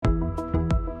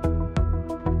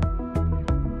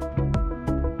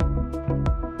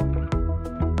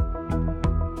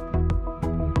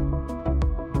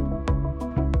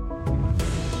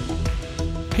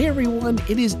Hey everyone,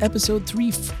 it is episode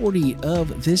 340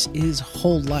 of This Is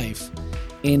Whole Life.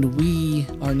 And we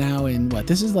are now in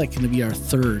this is like going to be our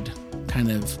third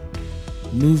kind of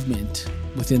movement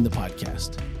within the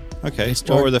podcast. Okay,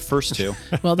 what were the first two?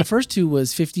 Well, the first two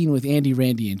was 15 with Andy,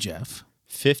 Randy, and Jeff.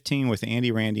 15 with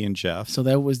Andy, Randy, and Jeff. So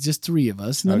that was just three of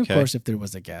us. And then, of course, if there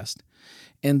was a guest.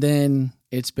 And then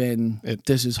it's been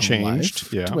This Is Whole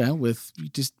Life. Yeah. Well,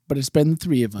 but it's been the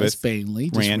three of us, mainly.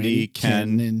 Randy,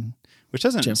 Ken, and which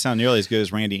doesn't Jeff. Sound nearly as good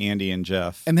as Randy, Andy, and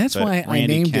Jeff. And that's why I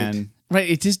named Ken, it. Right,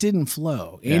 it just didn't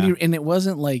flow. Andy, and it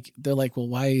wasn't like they're like, well,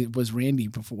 why was Randy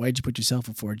before? Why'd you put yourself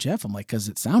before Jeff? I'm like, because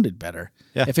it sounded better.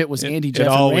 Yeah. If it was Andy, Jeff,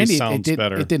 and Randy,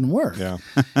 it didn't work. Yeah.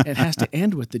 It has to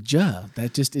end with the Jeff.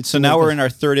 So now we're in our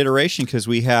third iteration because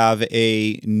we have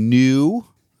a new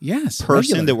person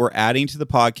regular that we're adding to the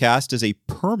podcast as a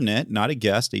permanent, not a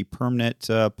guest, a permanent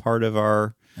part of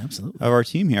our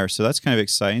team here. So that's kind of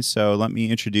exciting. So let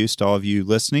me introduce to all of you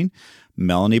listening,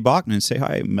 Melanie Bachman. Say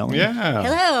hi, Melanie. Yeah.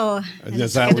 Hello.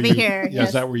 Is good to be here. Yeah,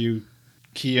 is that where you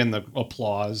key in the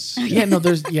applause? Yeah, no,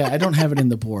 I don't have it in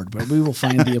the board, but we will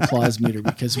find the applause meter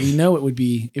because we know it would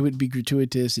be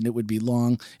gratuitous and it would be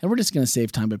long, and we're just going to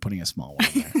save time by putting a small one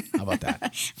in there. How about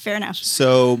that? Fair enough.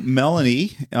 So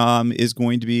Melanie is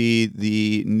going to be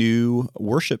the new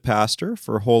worship pastor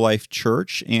for Whole Life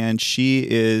Church, and she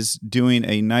is doing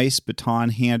a nice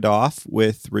baton handoff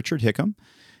with Richard Hickam.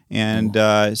 And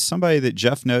somebody that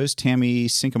Jeff knows, Tammy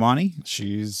Sincamani.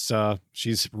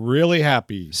 She's really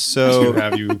happy to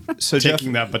have you taking Jeff,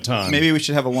 that baton. Maybe we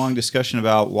should have a long discussion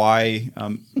about why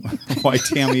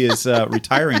Tammy is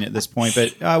retiring at this point.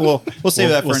 But we'll save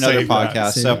that for another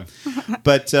podcast.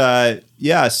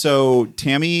 So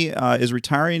Tammy is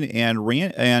retiring, and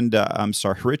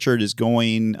Richard is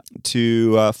going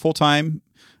to full-time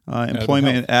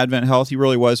employment at Advent Health. He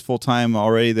really was full-time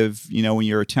already. When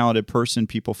you're a talented person,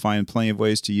 people find plenty of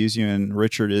ways to use you, and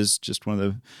Richard is just one of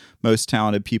the most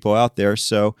talented people out there.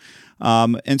 So,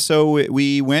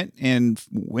 we went and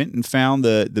found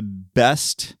the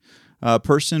best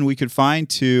person we could find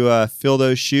to fill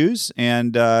those shoes,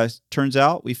 and turns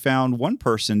out we found one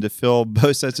person to fill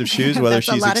both sets of shoes. Whether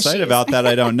she's excited about that,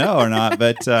 I don't know or not.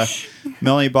 But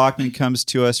Melanie Bachman comes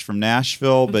to us from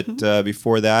Nashville, but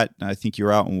before that, I think you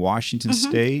were out in Washington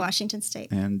State. Washington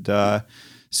State. And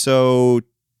so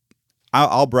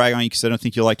I'll brag on you because I don't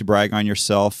think you'll like to brag on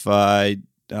yourself.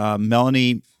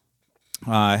 Melanie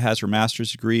has her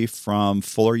master's degree from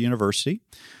Fuller University.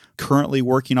 Currently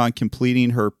working on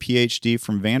completing her PhD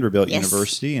from Vanderbilt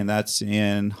University, and that's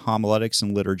in homiletics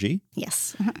and liturgy.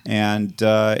 Yes. And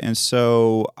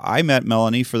so I met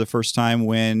Melanie for the first time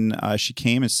when she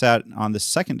came and sat on the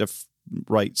second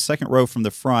row from the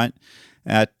front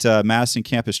at Madison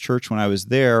Campus Church when I was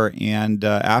there. And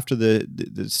after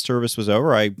the service was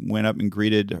over, I went up and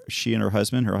greeted she and her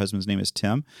husband. Her husband's name is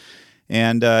Tim.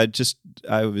 And I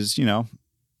was,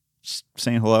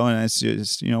 saying hello, and I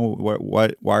just, why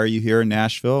are you here in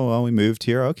Nashville? Well, we moved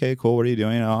here. Okay, cool. What are you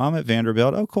doing? Oh, I'm at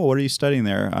Vanderbilt. Oh, cool. What are you studying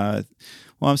there?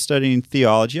 Well, I'm studying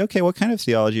theology. Okay, what kind of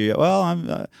theology? Well,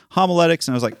 I'm homiletics.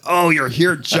 And I was like, oh, you're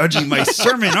here judging my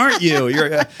sermon, aren't you?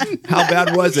 How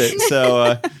bad was it?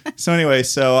 So anyway,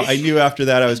 I knew after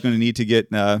that I was going to need to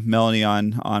get Melanie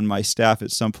on my staff at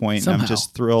some point. And I'm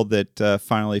just thrilled that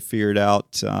finally figured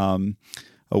out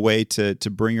a way to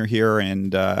bring her here,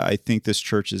 and I think this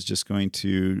church is just going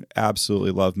to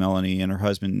absolutely love Melanie, and her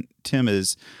husband Tim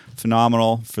is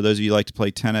phenomenal. For those of you who like to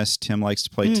play tennis, Tim likes to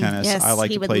play tennis. Yes, I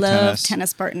like to play he would love tennis.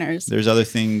 Tennis partners. There's other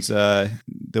things that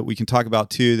we can talk about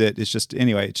too. That is just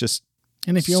it's just.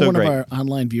 And if you're one of our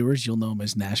online viewers, you'll know him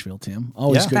as Nashville Tim.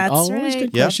 Always good, always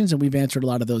good questions, and we've answered a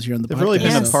lot of those here on the podcast.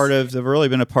 They've really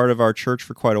been a part of our church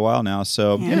for quite a while now.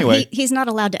 So anyway, he's not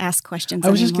allowed to ask questions.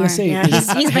 I was just going to say,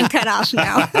 he's been cut off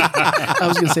now. I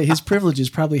was going to say his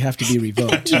privileges probably have to be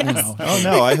revoked. Yes. Now. Oh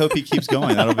no, I hope he keeps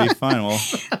going. That'll be fun. Well,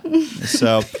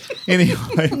 so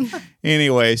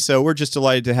anyway, so we're just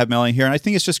delighted to have Melanie here, and I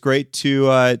think it's just great to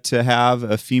have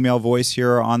a female voice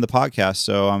here on the podcast.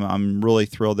 So I'm really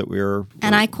thrilled that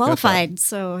I qualified,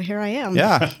 so here I am.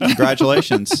 Yeah,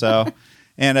 congratulations. So,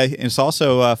 and it's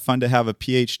also fun to have a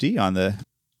PhD on the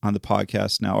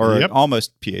podcast now, or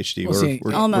almost PhD.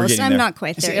 We're almost. I'm not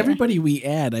quite there. See, everybody we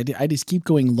add, I just keep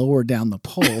going lower down the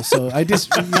pole. So I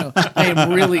just,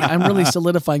 I'm really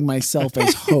solidifying myself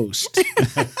as host.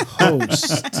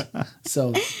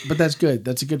 So, but that's good.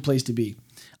 That's a good place to be.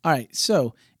 All right.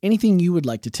 So, anything you would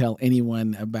like to tell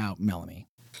anyone about Melanie?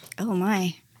 Oh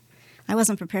my. I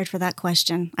wasn't prepared for that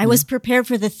question. I was prepared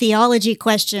for the theology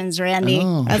questions, Randy.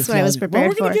 That's what I was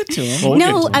prepared for. We're going to get to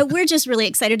them. We're just really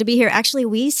excited to be here. Actually,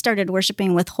 we started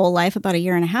worshiping with Whole Life about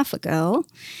 1.5 years ago.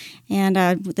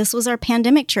 And this was our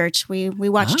pandemic church. We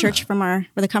watched church from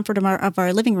the comfort of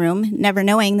our living room, never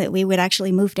knowing that we would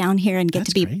actually move down here and get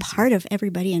to be part of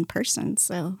everybody in person.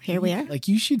 So here we are. Like,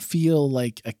 you should feel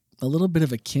like a little bit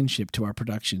of a kinship to our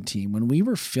production team. When we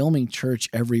were filming church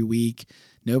every week,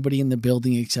 nobody in the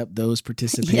building except those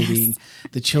participating. Yes.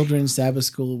 The children's Sabbath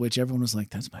school, which everyone was like,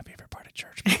 that's my favorite part of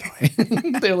church, by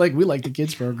the way. They're like, we like the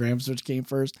kids programs, which came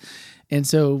first. And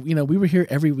so, we were here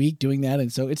every week doing that.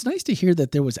 And so it's nice to hear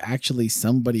that there was actually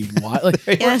somebody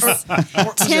watching. Yes.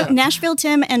 Nashville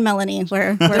Tim and Melanie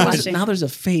were watching. Now there's a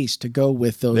face to go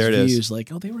with those views. Like,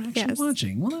 they were actually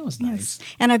watching. Well, that was nice. Yes.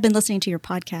 And I've been listening to your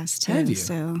podcast too. Have you?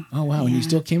 So, oh, wow. And you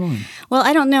still came on. Well,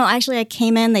 I don't know. Actually, I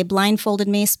came in, they blindfolded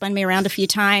me, spun me around a few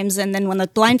times. And then when the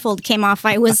blindfold came off,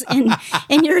 I was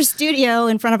in your studio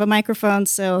in front of a microphone.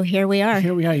 So here we are.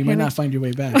 You might not find your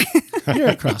way back. You're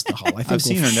across the hall. I've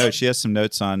seen her notes. She has some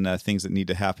notes on things that need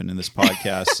to happen in this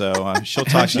podcast. So she'll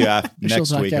talk to you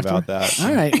next week about that.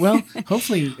 All right. Well,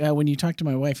 hopefully when you talk to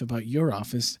my wife about your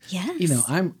office,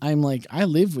 I'm like, I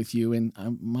live with you and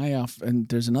my office, and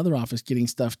there's another office getting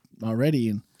stuff already.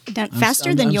 And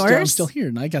faster than yours? I'm still here.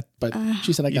 And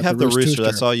she said I got you have the rooster.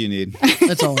 That's all you need.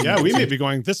 That's all. Yeah, we may be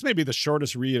going, this may be the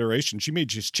shortest reiteration. She may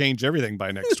just change everything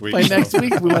by next week. Next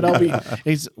week, we might all be,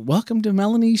 it's welcome to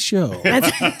Melanie's show.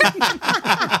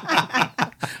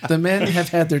 The men have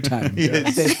had their time.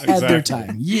 Yes, They've had their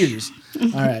time. Years.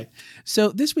 All right. So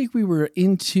this week we were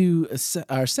into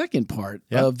our second part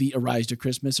of the Arise to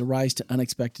Christmas, Arise to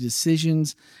Unexpected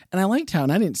Decisions. And I liked how,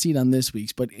 and I didn't see it on this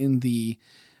week's, but in the,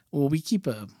 we keep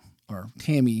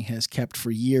Tammy has kept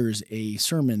for years a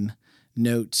sermon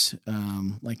notes,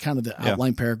 like kind of the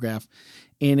outline paragraph.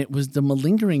 And it was the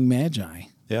malingering magi.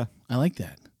 Yeah. I like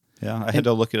that. Yeah, I had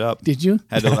to look it up. Did you?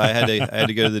 I had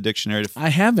to go to the dictionary. I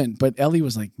haven't, but Ellie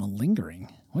was like, malingering?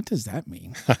 What does that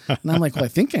mean? And I'm like, well, I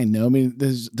think I know. I mean,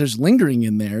 there's lingering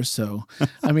in there. So,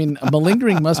 I mean,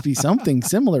 malingering must be something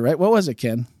similar, right? What was it,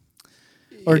 Ken?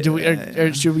 Or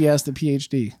or should we ask the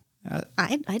PhD?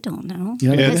 I don't know.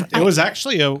 It was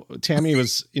actually Tammy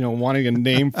was wanting a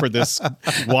name for this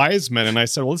wise man, and I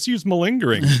said, well, let's use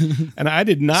malingering. And I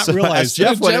did not realize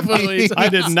I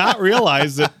did not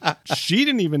realize that she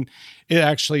didn't even. It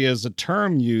actually is a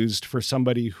term used for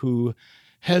somebody who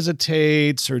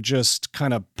hesitates or just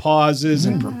kind of pauses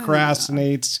and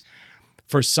procrastinates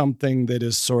for something that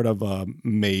is sort of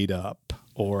made up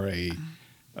or a.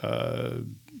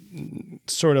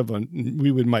 Sort of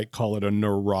we might call it a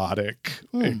neurotic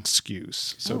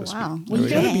excuse, so to speak. Wow. Well, you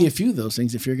got to be a few of those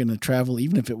things if you're going to travel,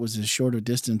 even if it was as short a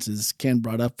distance as Ken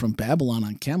brought up from Babylon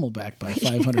on Camelback by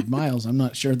 500 miles. I'm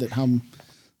not sure that how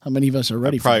many of us are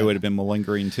ready for that. Probably would have been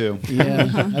malingering too.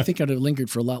 Yeah, I think I'd have lingered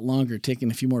for a lot longer, taking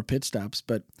a few more pit stops.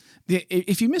 But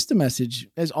if you missed the message,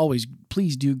 as always,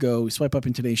 please do go swipe up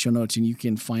in today's show notes and you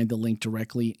can find the link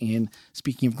directly in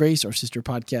Speaking of Grace, our sister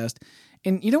podcast.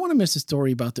 And you don't want to miss a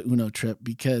story about the Uno trip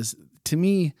because to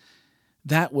me,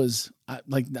 that was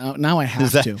like now I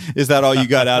have to. Is that all you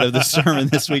got out of the sermon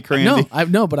this week, Randy?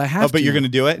 No, but I have to. But you're going to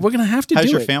do it? We're going to have to do it.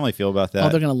 How's your family feel about that? Oh,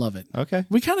 they're going to love it. Okay.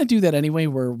 We kind of do that anyway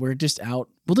where we're just out.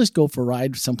 We'll just go for a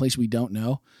ride someplace we don't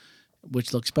know,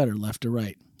 which looks better, left or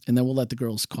right. And then we'll let the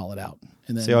girls call it out.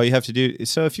 And then, see, all you have to do.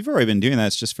 So if you've already been doing that,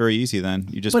 it's just very easy. Then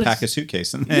you just pack a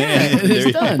suitcase and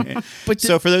it's done. But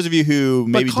so for those of you who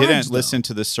maybe didn't listen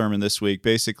to the sermon this week,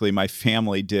 basically my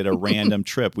family did a random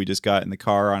trip. We just got in the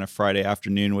car on a Friday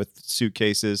afternoon with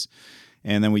suitcases,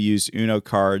 and then we used Uno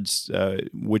cards.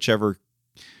 Whichever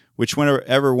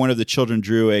one of the children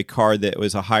drew a card that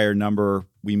was a higher number,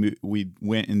 we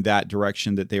went in that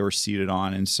direction that they were seated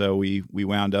on, and so we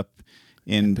wound up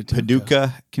in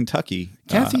Paducah, Kentucky.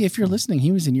 Kathy, if you're listening,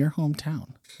 he was in your hometown.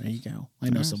 There you go.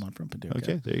 I know someone from Paducah.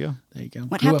 Okay, there you go.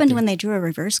 What happened when they drew a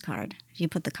reverse card? Did you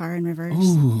put the car in reverse?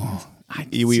 Ooh.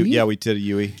 We did a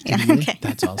Yui. Yeah, okay.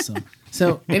 That's awesome.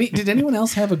 So did anyone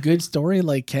else have a good story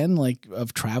like Ken, like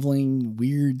of traveling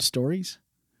weird stories?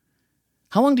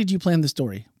 How long did you plan the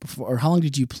story before, or how long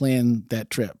did you plan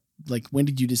that trip? Like, when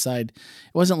did you decide?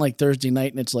 It wasn't like Thursday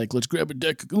night and it's like, let's grab a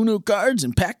deck of Uno cards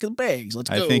and pack the bags.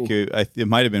 Let's go. I think it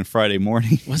might have been Friday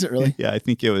morning. Was it really? Yeah, I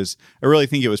really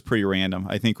think it was pretty random.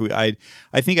 I think I'd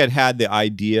had the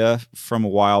idea from a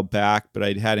while back, but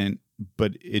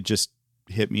but it just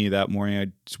hit me that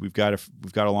morning. We've got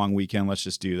a long weekend. Let's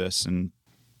just do this. And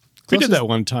we did that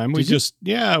one time. We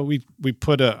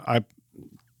put I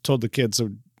told the kids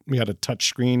that we had a touch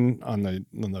screen on the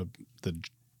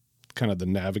kind of the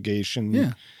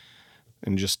navigation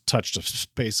and just touched a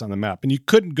space on the map. And you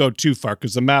couldn't go too far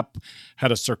because the map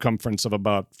had a circumference of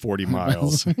about 40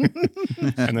 miles.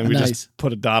 And then we just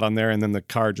put a dot on there, and then the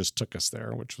car just took us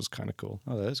there, which was kind of cool.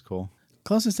 Oh, that is cool.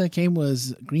 Closest I came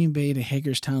was Green Bay to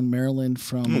Hagerstown, Maryland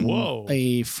from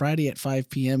a Friday at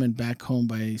 5 p.m. and back home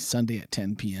by Sunday at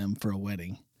 10 p.m. for a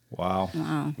wedding. Wow.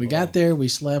 We got there, we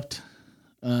slept,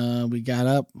 we got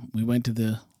up, we went to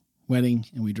the wedding,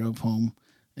 and we drove home.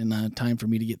 And time for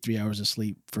me to get 3 hours of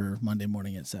sleep for Monday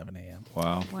morning at 7 a.m.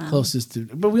 Wow. Closest to,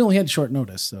 but we only had short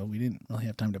notice, so we didn't really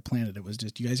have time to plan it. It was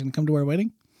just, you guys going to come to our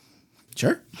wedding?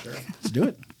 Sure. Let's do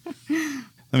it.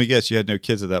 Let me guess, you had no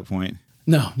kids at that point.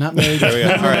 No, not married.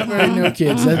 Not married, no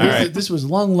kids. This was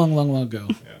long ago.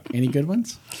 Yeah. Any good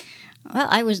ones? Well,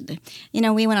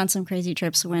 we went on some crazy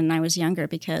trips when I was younger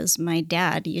because my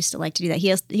dad used to like to do that.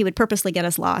 He would purposely get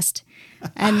us lost.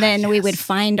 And then we would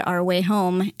find our way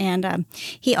home. And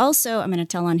he also, I'm going to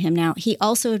tell on him now, he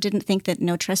also didn't think that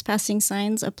no trespassing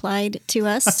signs applied to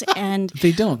us. And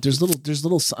they don't. There's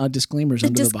little disclaimers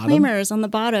under the bottom. Disclaimers on the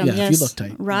bottom. Yeah, yes. if you look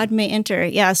tight. Rod may enter.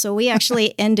 Yeah, so we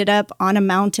actually ended up on a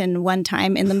mountain one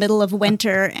time in the middle of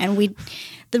winter, and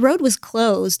the road was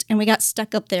closed, and we got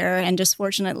stuck up there. And just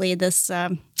fortunately, this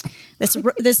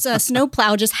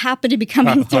snowplow just happened to be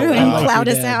coming through and plowed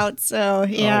us out. So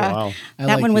yeah,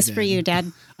 that one was for you,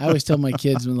 Dad. I always tell my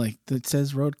kids when it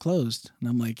says road closed, and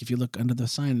I'm like, if you look under the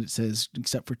sign, it says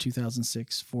except for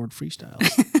 2006 Ford Freestyles.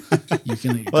 You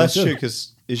can. Well, that's true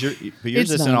because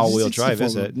yours isn't all-wheel drive,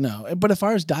 is it? No, but if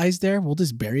ours dies there, we'll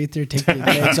just bury it there, take the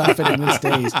legs off it, and it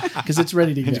stays because it's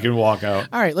ready to go. You can walk out.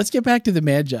 All right, let's get back to the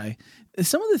Magi.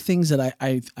 Some of the things that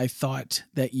I thought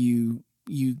that you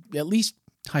at least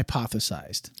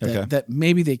hypothesized that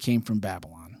maybe they came from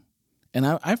Babylon, and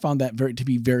I found that to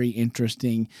be very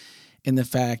interesting. In the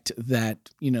fact that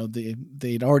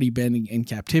they'd already been in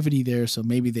captivity there, so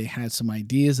maybe they had some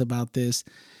ideas about this.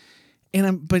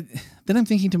 But then I'm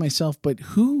thinking to myself, but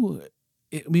who?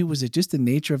 I mean, was it just the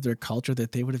nature of their culture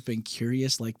that they would have been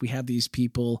curious? Like we have these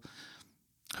people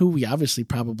who we obviously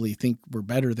probably think we're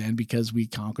better than because we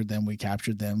conquered them, we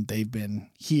captured them. They've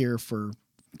been here for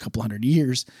a couple hundred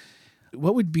years.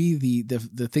 What would be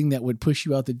the thing that would push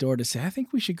you out the door to say, I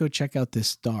think we should go check out this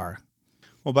star?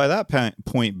 Well, by that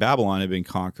point, Babylon had been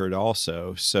conquered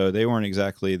also, so they weren't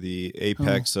exactly the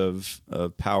apex of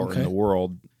power in the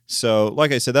world. So,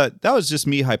 like I said, that was just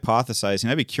me hypothesizing.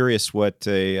 I'd be curious what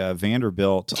a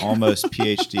Vanderbilt almost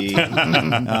PhD.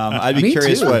 I'd be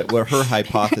curious what her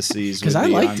hypotheses would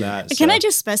be on that. Can I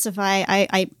just specify?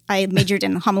 I majored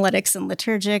in homiletics and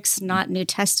liturgics, not New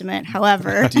Testament.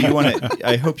 However, do you want to?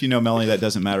 I hope you know, Melanie, that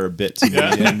doesn't matter a bit to me.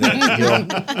 And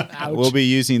that we'll be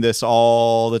using this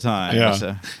all the time.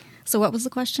 Yeah. So what was the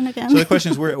question again? So the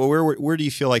question is, where do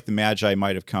you feel like the Magi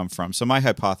might have come from? So my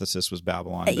hypothesis was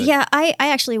Babylon. Yeah, I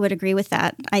actually would agree with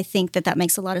that. I think that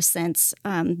makes a lot of sense.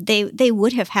 They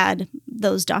would have had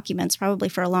those documents probably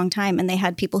for a long time, and they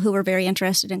had people who were very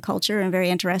interested in culture and very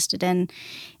interested in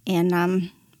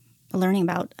learning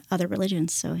about other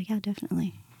religions. So yeah,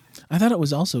 definitely. I thought it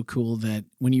was also cool that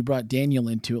when you brought Daniel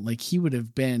into it, like he would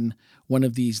have been one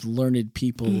of these learned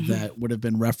people that would have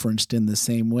been referenced in the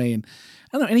same way. And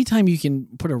I don't know, anytime you can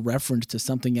put a reference to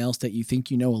something else that you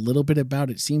think you know a little bit about,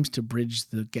 it seems to bridge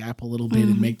the gap a little bit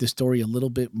and make the story a little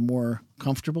bit more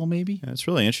comfortable, maybe. Yeah, it's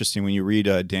really interesting when you read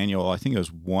Daniel, I think it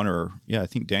was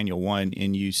Daniel 1,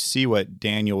 and you see what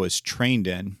Daniel was trained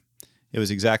in. It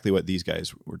was exactly what these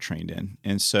guys were trained in.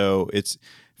 And so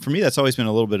for me, that's always been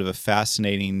a little bit of a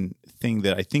fascinating thing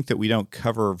that I think that we don't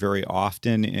cover very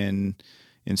often in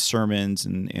sermons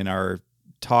and in our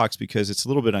talks because it's a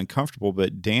little bit uncomfortable.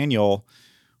 But Daniel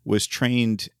was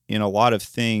trained in a lot of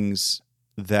things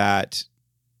that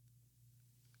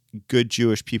good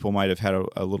Jewish people might have had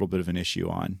a little bit of an issue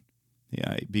on.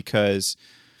 Yeah, because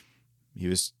he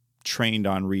was trained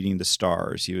on reading the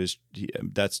stars.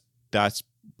 That's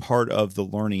part of the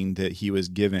learning that he was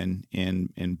given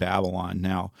in Babylon.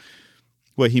 Now,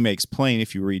 what he makes plain,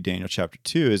 if you read Daniel chapter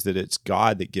 2, is that it's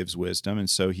God that gives wisdom, and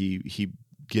so he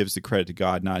gives the credit to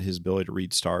God, not his ability to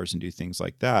read stars and do things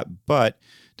like that. But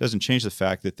it doesn't change the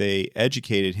fact that they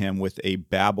educated him with a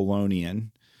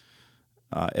Babylonian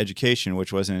education,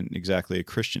 which wasn't exactly a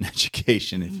Christian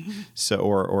education,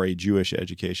 or a Jewish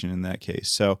education in that case.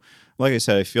 So, like I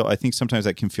said, I think sometimes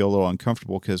that can feel a little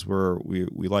uncomfortable because we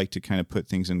like to kind of put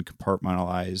things in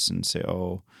compartmentalize and say,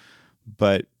 oh,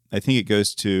 but I think it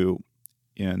goes to,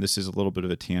 and this is a little bit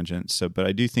of a tangent. But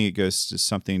I do think it goes to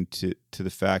something to the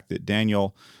fact that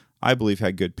Daniel, I believe,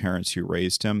 had good parents who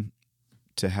raised him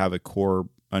to have a core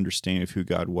understanding of who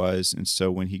God was, and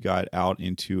so when he got out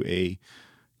into a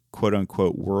quote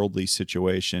unquote worldly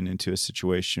situation, into a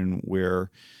situation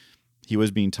where he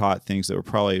was being taught things that were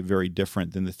probably very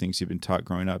different than the things he'd been taught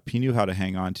growing up. He knew how to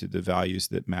hang on to the values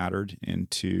that mattered and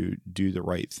to do the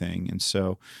right thing. And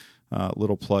so,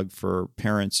 little plug for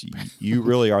parents, you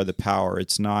really are the power.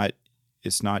 It's not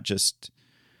just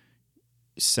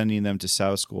sending them to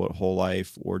Sabbath school at Whole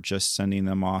Life or just sending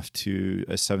them off to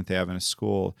a Seventh-day Adventist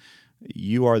school.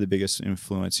 You are the biggest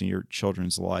influence in your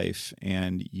children's life,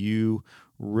 and you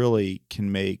really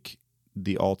can make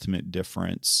the ultimate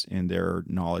difference in their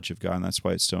knowledge of God. And that's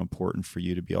why it's so important for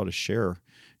you to be able to share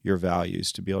your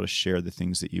values, to be able to share the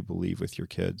things that you believe with your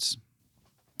kids.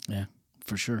 Yeah,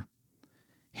 for sure.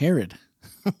 Herod.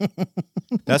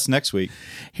 That's next week.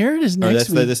 Herod is next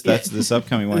week. That's this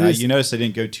upcoming one. You notice I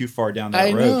didn't go too far down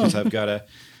that road because I've got to.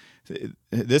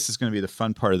 This is going to be the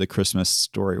fun part of the Christmas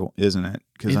story, isn't it?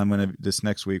 Because I'm going to this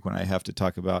next week when I have to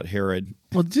talk about Herod.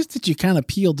 Well, just that you kind of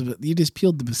peeled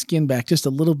the skin back just a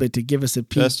little bit to give us a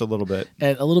peek. Just a little bit.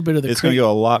 At a little bit of the. It's going to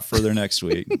go a lot further next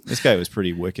week. This guy was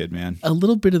pretty wicked, man. A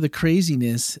little bit of the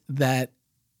craziness that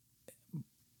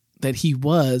he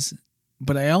was,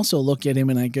 but I also look at him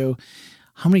and I go,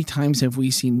 how many times have we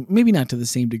seen, maybe not to the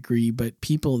same degree, but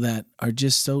people that are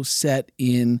just so set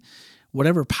in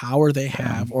whatever power they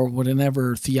have or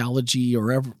whatever theology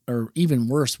or even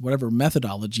worse, whatever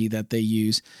methodology that they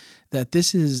use, that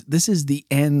this is the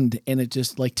end. And it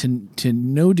just like to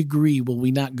no degree will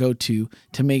we not go to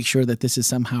make sure that this is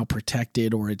somehow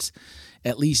protected or it's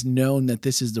at least known that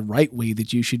this is the right way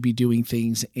that you should be doing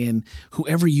things. And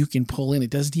whoever you can pull in,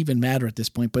 it doesn't even matter at this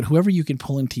point, but whoever you can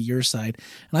pull into your side.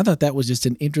 And I thought that was just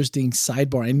an interesting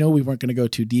sidebar. I know we weren't going to go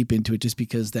too deep into it just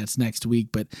because that's next week,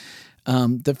 but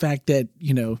the fact that,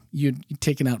 you're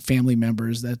taking out family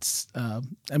members, that's,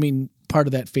 part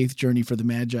of that faith journey for the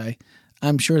Magi.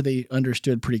 I'm sure they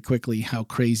understood pretty quickly how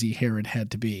crazy Herod had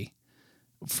to be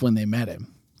when they met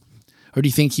him. Or do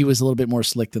you think he was a little bit more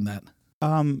slick than that?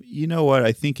 You know what?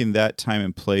 I think in that time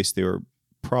and place, they were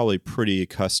probably pretty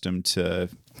accustomed to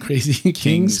crazy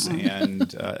kings.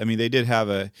 And they did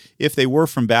have if they were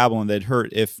from Babylon, they'd heard,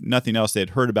 if nothing else,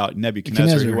 they'd heard about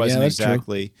Nebuchadnezzar, who wasn't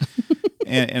exactly.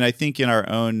 and I think in our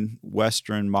own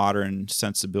Western modern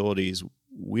sensibilities,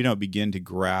 we don't begin to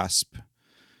grasp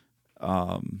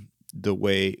the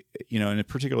way, and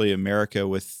particularly America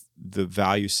with the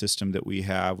value system that we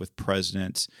have with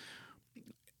presidents,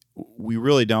 we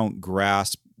really don't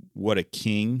grasp what a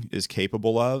king is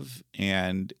capable of,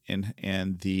 and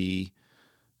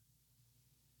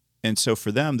so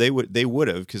for them, they would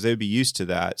have, because they'd be used to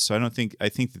that. So I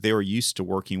think that they were used to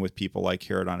working with people like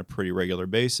Herod on a pretty regular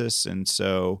basis. And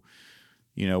so,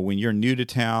 when you're new to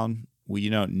town, you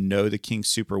don't know the king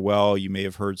super well. You may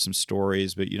have heard some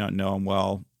stories, but you don't know him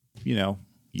well. You're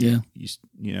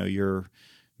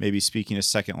maybe speaking a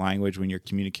second language when you're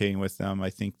communicating with them. I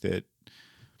think there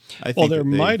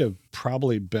might have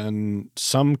probably been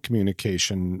some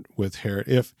communication with Herod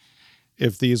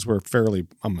if these were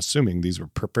I'm assuming these were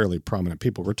fairly prominent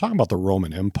people. We're talking about the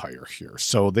Roman Empire here.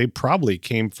 So they probably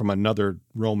came from another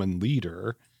Roman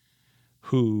leader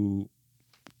who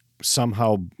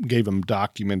somehow gave them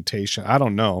documentation. I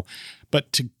don't know.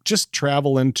 But to just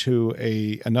travel into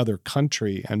another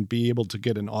country and be able to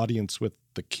get an audience with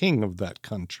the king of that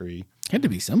country had to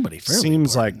be somebody fairly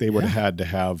seems important. Like they would have had to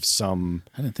have some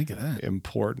I didn't think of that.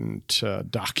 Important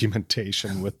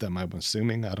documentation with them, I'm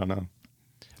assuming. I don't know.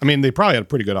 They probably had a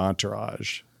pretty good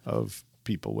entourage of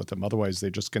people with them. Otherwise, they're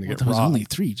just going to get robbed. There was only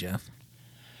 3, Jeff.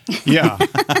 Yeah.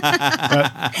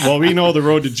 We know the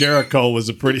road to Jericho was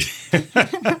a pretty.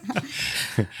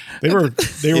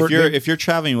 If you're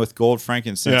traveling with gold,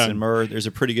 frankincense, and myrrh, there's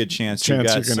a pretty good chance you've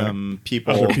got some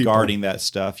people guarding that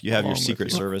stuff. You have your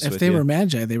Secret Service with you. If they were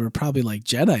Magi, they were probably like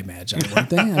Jedi Magi,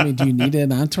 weren't they? Do you need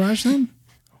an entourage then?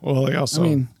 Well, they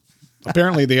also.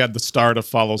 Apparently, they had the star to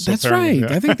follow. So that's right.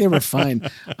 Yeah. I think they were fine.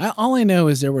 All I know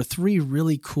is there were 3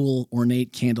 really cool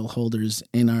ornate candle holders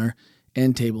in our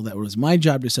end table that was my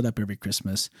job to set up every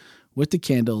Christmas with the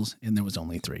candles, and there was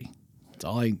only 3. That's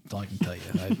all I can tell you.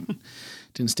 I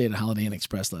didn't stay at a Holiday Inn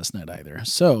Express last night either.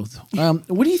 So,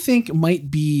 what do you think might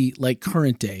be like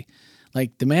current day?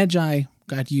 Like the Magi,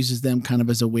 God uses them kind of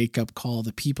as a wake-up call.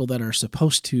 The people that are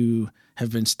supposed to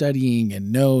have been studying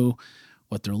and know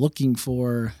what they're looking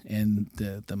for, and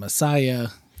the Messiah.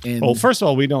 And well, first of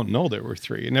all, we don't know there were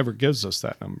 3. It never gives us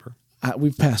that number.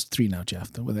 We've passed 3 now,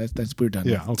 Jeff. That's we're done.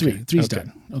 Yeah, okay. 3's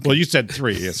done. Okay. Well, you said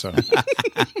 3, so.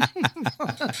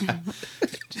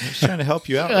 Just trying to help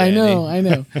you out. I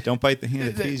know. Don't bite the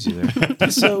hand that feeds you there.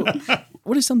 So,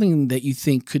 what is something that you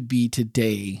think could be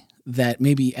today that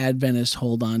maybe Adventists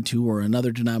hold on to, or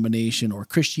another denomination, or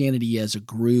Christianity as a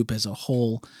group, as a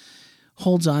whole,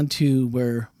 holds on to,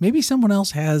 where maybe someone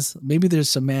else has, maybe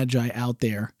there's some Magi out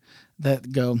there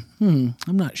that go, I'm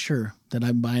not sure that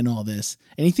I'm buying all this?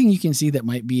 Anything you can see that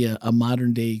might be a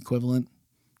modern day equivalent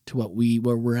to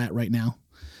where we're at right now?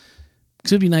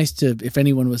 Because it'd be nice to, if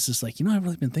anyone was just like, I've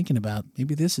really been thinking about,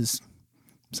 maybe this is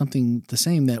something the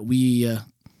same that we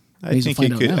I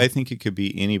think it could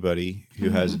be anybody who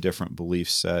has a different belief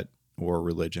set or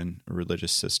religion, or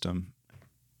religious system.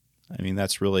 I mean,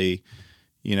 that's really,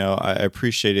 I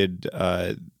appreciated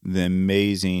the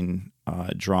amazing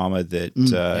drama that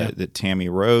that Tammy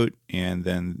wrote, and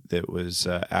then that was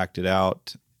acted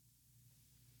out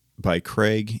by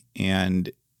Craig.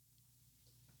 And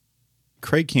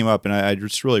Craig came up, and I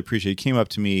just really appreciate. He came up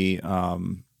to me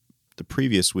the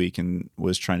previous week and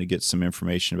was trying to get some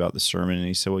information about the sermon, and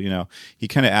he said, "Well, he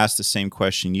kind of asked the same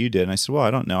question you did." And I said, "Well,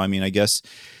 I don't know. I mean, I guess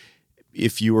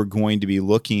if you were going to be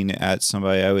looking at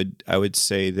somebody, I would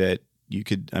say that you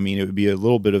could. I mean, it would be a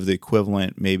little bit of the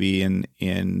equivalent, maybe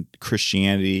in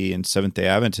Christianity and Seventh-day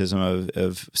Adventism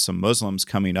of some Muslims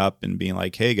coming up and being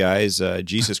like, 'Hey guys,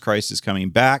 Jesus Christ is coming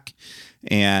back,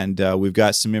 and we've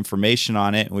got some information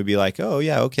on it,' and we'd be like, 'Oh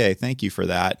yeah, okay, thank you for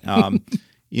that.'"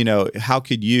 How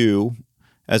could you,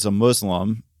 as a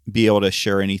Muslim, be able to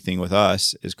share anything with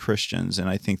us as Christians? And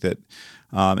I think that,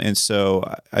 and so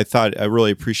I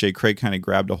really appreciate Craig kind of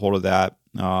grabbed a hold of that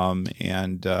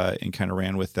and kind of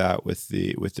ran with that with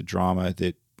the drama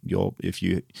that if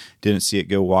you didn't see it,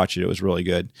 go watch it. It was really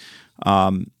good.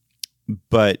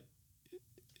 But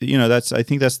I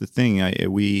think that's the thing.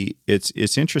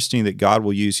 It's interesting that God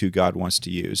will use who God wants to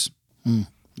use.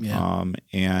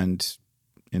 And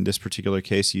in this particular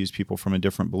case, he used people from a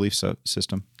different belief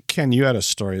system. Ken, you had a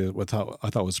story that I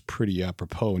thought was pretty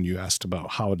apropos, and you asked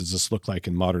about how does this look like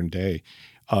in modern day.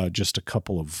 Just a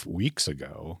couple of weeks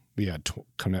ago, we had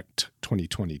Connect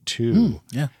 2022.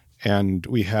 And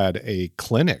we had a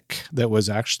clinic that was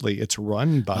actually, it's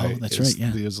run by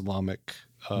the Islamic,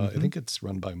 I think it's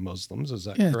run by Muslims. Is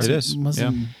that correct? It is.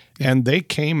 Muslim, And they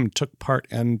came, took part,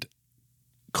 and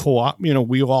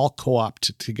we all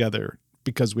co-opted together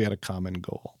because we had a common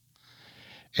goal.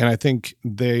 And I think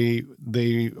they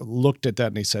looked at that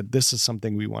and they said, this is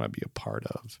something we want to be a part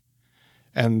of.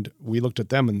 And we looked at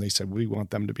them and they said, we want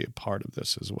them to be a part of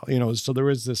this as well. So there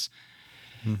is this,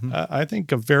 I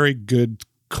think, a very good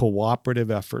cooperative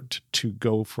effort to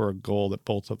go for a goal that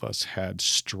both of us had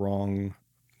strong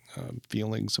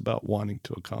feelings about wanting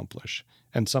to accomplish.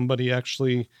 And somebody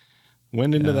actually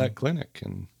went into that clinic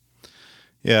and...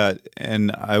 Yeah,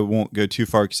 and I won't go too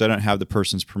far because I don't have the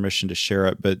person's permission to share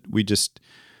it, but we just,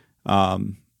 I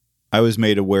was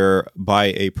made aware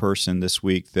by a person this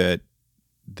week that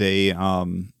they,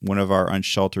 one of our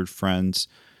unsheltered friends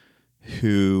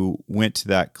who went to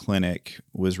that clinic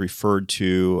was referred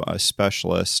to a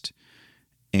specialist,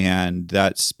 and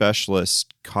that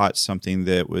specialist caught something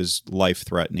that was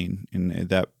life-threatening, and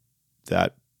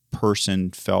that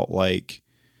person felt like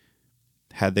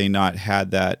had they not had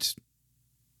that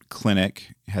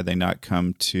clinic, had they not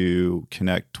come to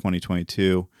Connect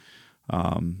 2022,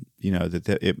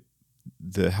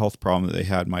 the health problem that they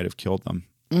had might have killed them.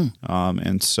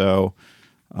 And so,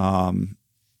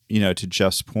 to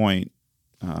Jeff's point,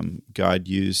 God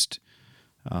used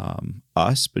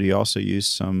us, but he also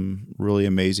used some really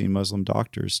amazing Muslim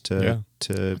doctors to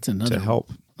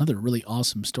help. Another really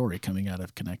awesome story coming out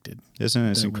of Connected. Isn't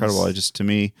it? It's incredible. To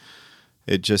me,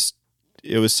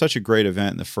 it was such a great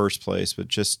event in the first place, but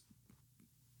just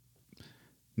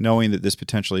knowing that this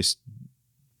potentially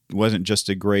wasn't just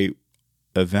a great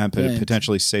event, but it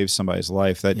potentially saved somebody's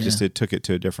life, it took it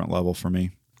to a different level for me.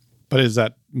 But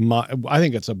I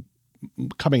think it's a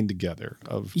coming together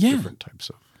of different types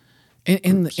of...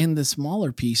 In the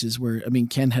smaller pieces where,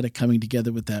 Ken had a coming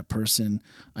together with that person.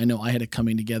 I know I had a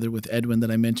coming together with Edwin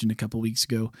that I mentioned a couple weeks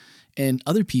ago, and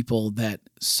other people that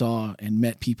saw and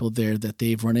met people there that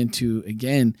they've run into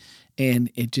again. And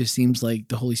it just seems like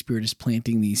the Holy Spirit is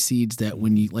planting these seeds that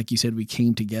when like you said, we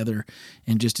came together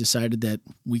and just decided that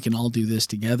we can all do this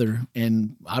together,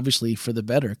 and obviously for the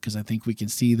better, because I think we can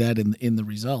see that in the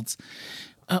results.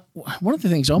 One of the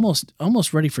things,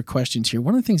 almost ready for questions here,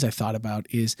 one of the things I thought about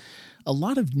is a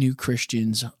lot of new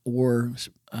Christians, or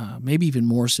maybe even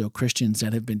more so Christians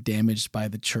that have been damaged by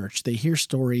the church. They hear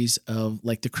stories of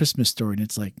like the Christmas story, and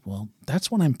it's like, well, that's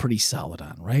one I'm pretty solid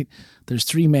on, right? There's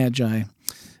 3 magi.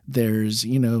 There's,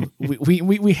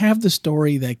 we have the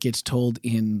story that gets told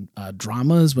in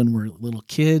dramas when we're little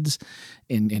kids,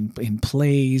 in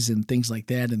plays and things like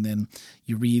that. And then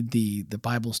you read the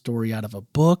Bible story out of a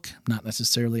book, not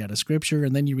necessarily out of scripture.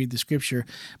 And then you read the scripture.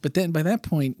 But then by that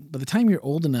point, by the time you're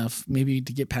old enough, maybe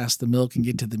to get past the milk and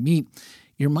get to the meat,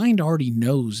 your mind already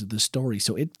knows the story.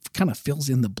 So it kind of fills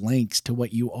in the blanks to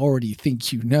what you already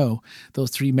think you know.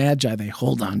 Those three magi, they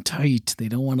hold on tight. They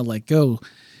don't want to let go.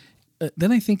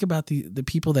 Then I think about the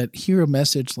people that hear a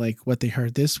message like what they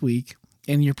heard this week,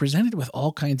 and you're presented with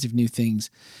all kinds of new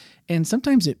things. And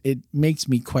sometimes it makes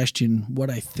me question what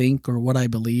I think or what I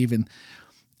believe.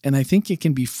 And I think it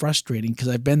can be frustrating because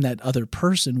I've been that other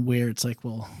person where it's like,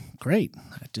 well, great.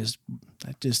 I just,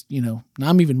 now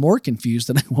I'm even more confused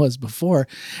than I was before.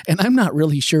 And I'm not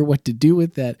really sure what to do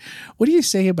with that. What do you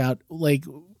say about like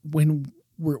when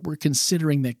we're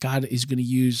considering that God is going to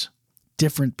use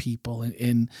different people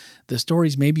and the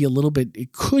stories maybe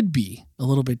it could be a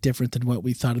little bit different than what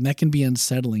we thought. And that can be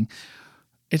unsettling.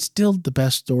 It's still the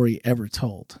best story ever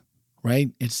told, right?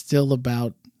 It's still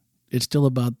about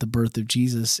the birth of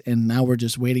Jesus, and now we're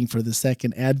just waiting for the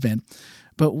second advent.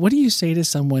 But what do you say to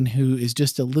someone who is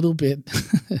just a little bit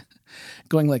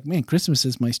going like, man, Christmas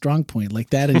is my strong point, like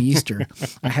that and Easter.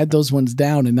 I had those ones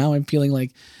down, and now I'm feeling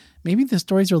like maybe the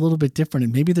stories are a little bit different,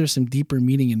 and maybe there's some deeper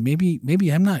meaning, and maybe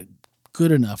I'm not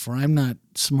good enough, or I'm not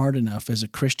smart enough as a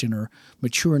Christian or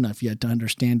mature enough yet to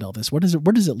understand all this. Where does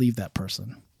it leave that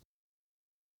person?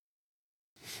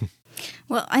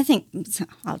 Well, I think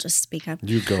I'll just speak up.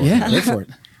 You go. Yeah, go for it.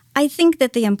 I think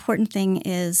that the important thing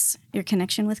is your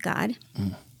connection with God.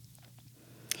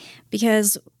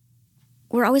 Because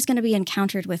we're always going to be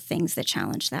encountered with things that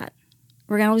challenge that.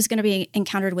 We're always going to be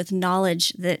encountered with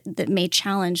knowledge that may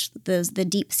challenge the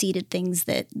deep-seated things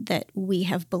that we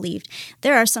have believed.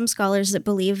 There are some scholars that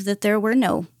believe that there were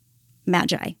no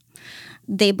magi.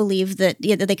 They believe that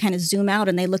they kind of zoom out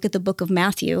and they look at the book of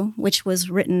Matthew, which was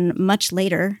written much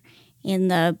later in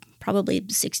the probably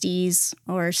 60s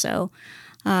or so,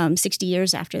 60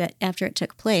 years after it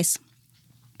took place.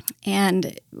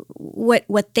 And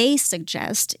what they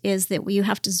suggest is that you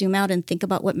have to zoom out and think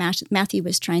about what Matthew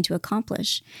was trying to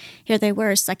accomplish. Here they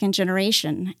were, second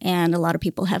generation, and a lot of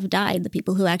people have died. The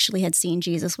people who actually had seen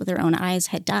Jesus with their own eyes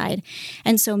had died.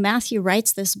 And so Matthew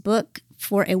writes this book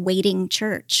for a waiting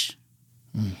church.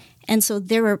 And so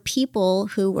there were people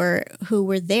who were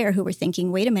there who were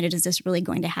thinking, wait a minute, is this really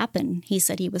going to happen? He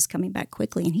said he was coming back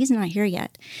quickly, and he's not here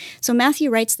yet. So Matthew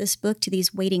writes this book to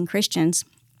these waiting Christians,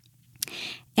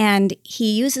 and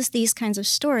he uses these kinds of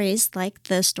stories, like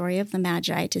the story of the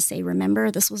Magi, to say, remember,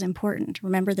 this was important.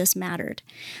 Remember, this mattered.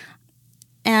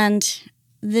 And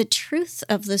the truth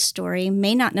of the story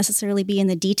may not necessarily be in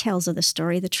the details of the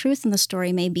story. The truth in the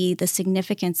story may be the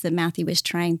significance that Matthew was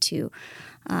trying to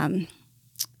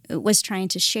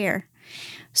share.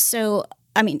 So,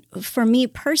 I mean, for me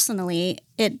personally,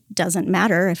 it doesn't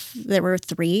matter if there were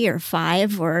 3 or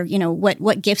 5 or,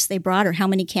 what gifts they brought or how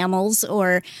many camels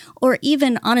or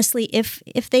even, honestly,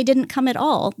 if they didn't come at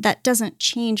all. That doesn't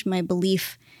change my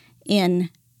belief in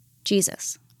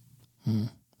Jesus.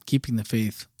 Keeping the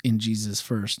faith in Jesus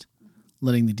first,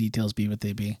 letting the details be what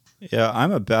they be. Yeah,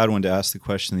 I'm a bad one to ask the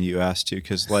question that you asked, too,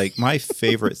 because, like, my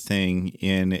favorite thing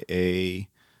in a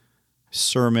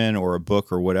sermon or a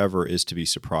book or whatever is to be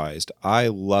surprised. I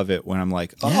love it when I'm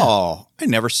like, I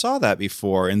never saw that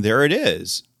before, and there it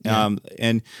is. Yeah.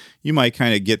 And you might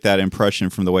kind of get that impression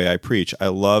from the way I preach. I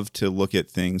love to look at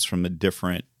things from a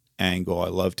different angle. I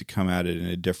love to come at it in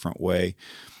a different way.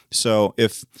 So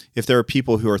if there are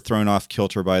people who are thrown off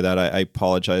kilter by that, I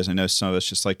apologize. I know some of us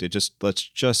just like to let's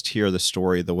just hear the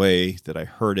story the way that I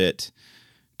heard it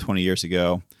 20 years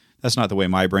ago. That's not the way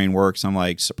my brain works. I'm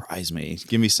like, surprise me.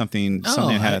 Give me something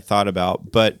I hadn't thought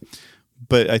about. But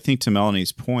I think to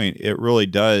Melanie's point, it really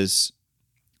does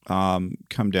come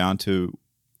down to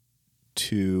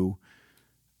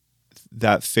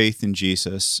that faith in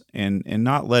Jesus and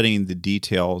not letting the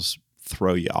details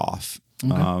throw you off.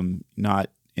 Okay.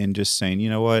 And just saying, you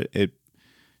know what,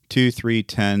 2, 3,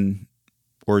 10,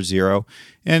 or 0.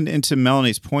 And to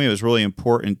Melanie's point, it was really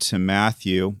important to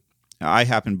Matthew. I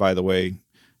happen, by the way,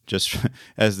 just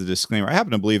as the disclaimer, I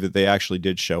happen to believe that they actually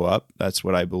did show up. That's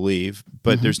what I believe.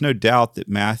 But there's no doubt that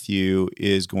Matthew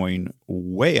is going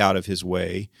way out of his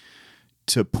way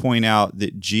to point out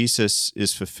that Jesus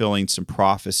is fulfilling some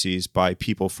prophecies by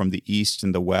people from the East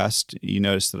and the West. You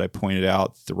notice that I pointed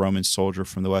out the Roman soldier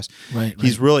from the West. Right.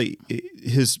 He's really,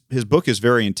 his book is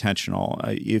very intentional.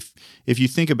 If you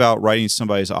think about writing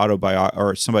somebody's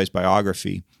somebody's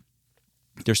biography,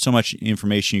 there's so much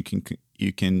information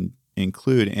you can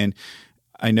include. And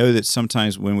I know that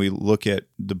sometimes when we look at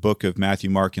the book of Matthew,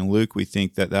 Mark, and Luke, we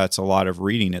think that that's a lot of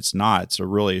reading. It's not. It's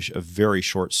a very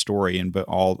short story. But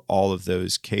all of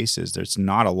those cases, there's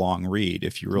not a long read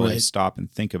if you really stop and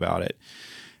think about it.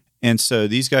 And so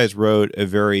these guys wrote a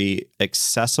very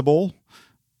accessible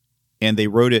And they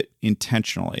wrote it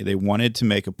intentionally. They wanted to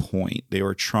make a point. They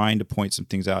were trying to point some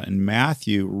things out. And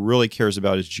Matthew really cares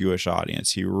about his Jewish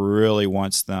audience. He really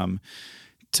wants them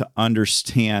to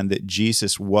understand that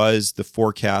Jesus was the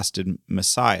forecasted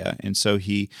Messiah. And so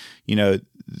he,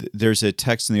 there's a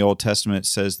text in the Old Testament that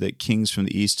says that kings from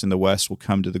the east and the west will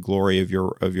come to the glory of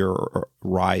your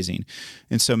rising.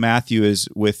 And so Matthew is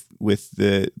with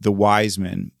the wise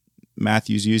men.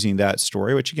 Matthew's using that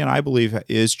story, which again I believe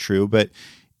is true, but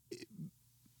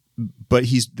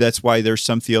that's why there's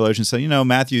some theologians say,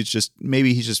 Matthew's just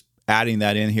adding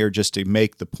that in here just to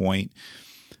make the point.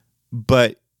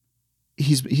 But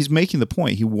he's making the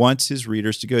point. He wants his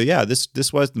readers to go, yeah,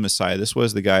 this was the Messiah. This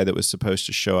was the guy that was supposed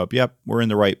to show up. Yep, we're in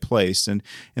the right place. And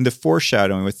the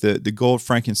foreshadowing with the gold,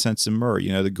 frankincense, and myrrh.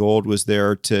 The gold was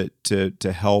there to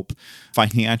help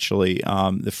financially.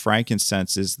 The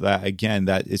frankincense is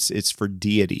that it's for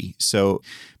deity. So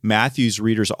Matthew's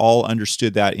readers all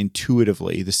understood that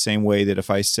intuitively, the same way that if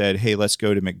I said, hey, let's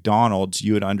go to McDonald's,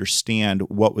 you would understand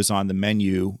what was on the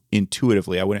menu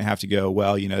intuitively. I wouldn't have to go,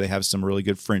 well, they have some really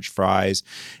good French fries,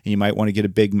 and you might want to get a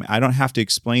big. I don't have to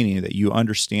explain any of that. You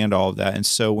understand all of that. And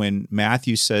so when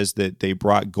Matthew says that they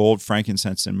brought gold,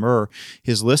 frankincense, and myrrh,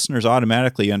 his listeners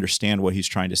automatically understand what he's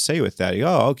trying to say with that.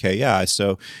 Oh, okay, yeah.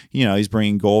 So, he's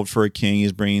bringing gold for a king,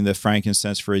 he's bringing the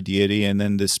frankincense for a deity, and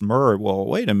then this myrrh, well,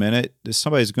 wait a minute,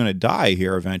 somebody's going to die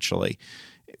here eventually,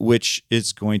 which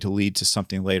is going to lead to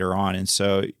something later on. And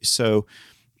so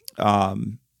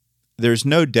there's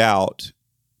no doubt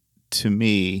to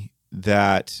me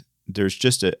that there's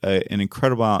just an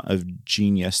incredible amount of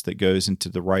genius that goes into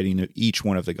the writing of each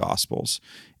one of the Gospels.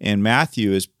 And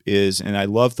Matthew is, and I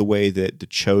love the way that The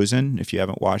Chosen, if you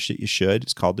haven't watched it, you should.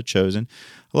 It's called The Chosen.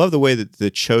 I love the way that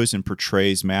The Chosen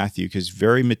portrays Matthew, because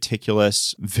very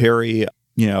meticulous, very,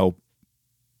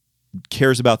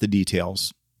 cares about the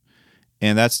details.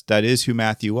 And that is who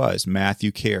Matthew was.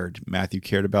 Matthew cared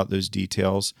about those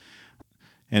details.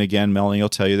 And again, Melanie will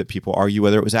tell you that people argue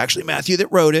whether it was actually Matthew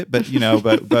that wrote it, but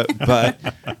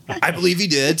but I believe he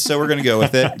did, so we're going to go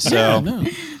with it. So, no.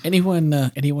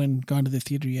 Anyone gone to the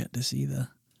theater yet to see the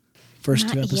first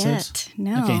Not 2 episodes? Yet.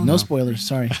 No. Okay, no spoilers.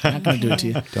 Sorry, not going to do it to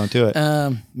you. Don't do it.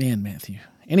 Man, Matthew.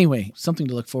 Anyway, something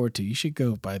to look forward to. You should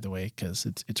go, by the way, because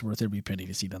it's worth every penny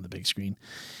to see it on the big screen.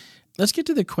 Let's get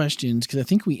to the questions, because I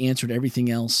think we answered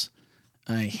everything else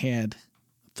I had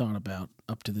thought about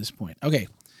up to this point. Okay.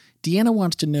 Deanna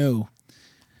wants to know,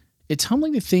 it's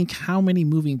humbling to think how many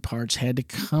moving parts had to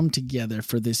come together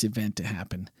for this event to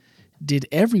happen. Did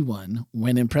everyone,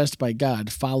 when impressed by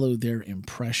God, follow their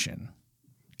impression?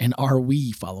 And are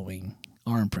we following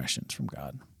our impressions from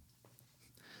God?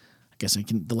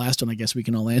 The last one, I guess we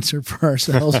can all answer for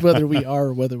ourselves, whether we are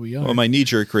or whether we aren't. Well, my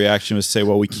knee-jerk reaction was to say,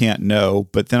 well, we can't know,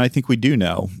 but then I think we do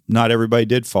know. Not everybody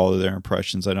did follow their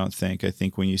impressions, I don't think. I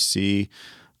think when you see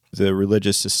the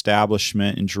religious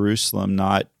establishment in Jerusalem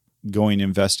not going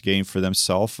investigating for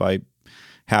themselves, I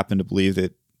happen to believe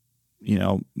that,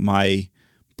 my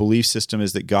belief system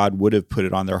is that God would have put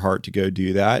it on their heart to go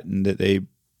do that, and that they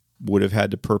would have had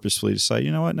to purposefully decide,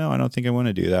 you know what, no, I don't think I want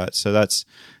to do that. So that's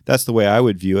the way I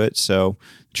would view it. So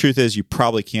the truth is, you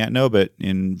probably can't know, but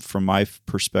from my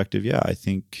perspective, yeah, I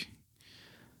think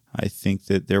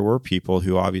that there were people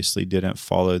who obviously didn't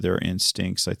follow their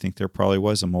instincts. I think there probably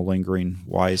was a malingering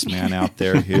wise man out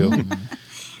there who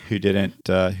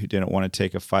didn't want to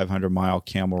take a 500-mile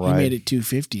camel ride. He made it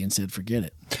 250 and said, forget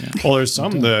it. Yeah. Well, there's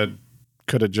some that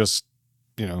could have just,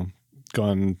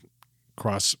 gone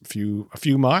across a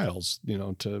few miles,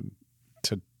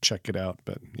 to check it out.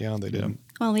 But yeah, they didn't.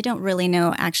 Well, we don't really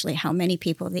know actually how many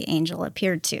people the angel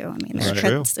appeared to. I mean, there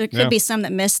Right. could be some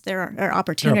that missed their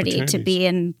opportunity to be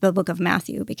in the book of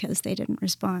Matthew because they didn't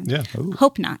respond. Yeah. Ooh.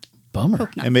 Hope not. Bummer.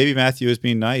 Hope not. And maybe Matthew was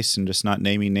being nice and just not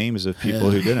naming names of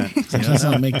people who didn't.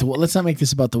 Let's not make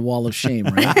this about the wall of shame,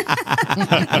 right?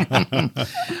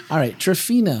 All right,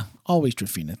 Trifina. Always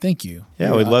Trifina. Thank you.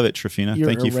 Yeah, we'd love it, Trifina.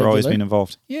 Thank you for always being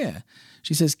involved. Yeah.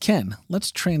 She says, Ken,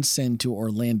 let's transcend to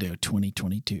Orlando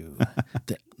 2022.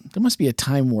 There must be a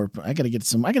time warp. I gotta get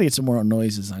some more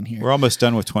noises on here. We're almost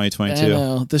done with 2022. I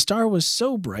know. The star was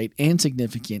so bright and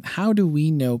significant. How do we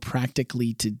know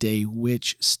practically today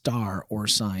which star or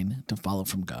sign to follow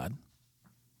from God?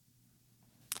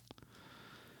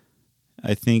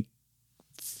 I think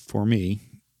for me,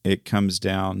 it comes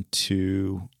down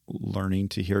to learning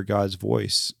to hear God's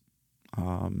voice.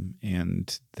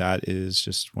 And that is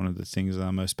just one of the things that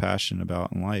I'm most passionate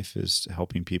about in life, is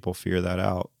helping people figure that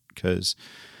out. Because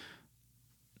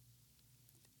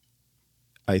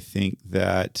I think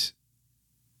that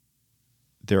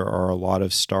there are a lot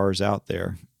of stars out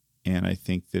there. And I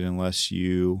think that unless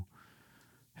you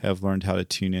have learned how to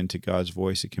tune into God's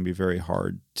voice, it can be very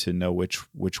hard to know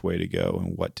which way to go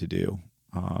and what to do.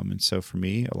 And so for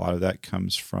me, a lot of that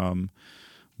comes from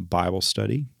Bible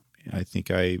study. I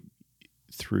think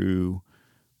through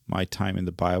my time in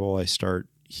the Bible, I start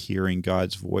hearing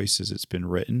God's voice as it's been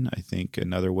written. I think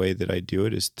another way that I do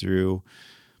it is through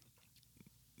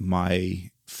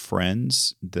my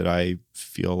friends that I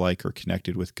feel like are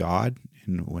connected with God.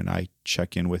 And when I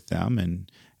check in with them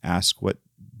and ask what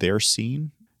they're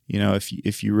seeing,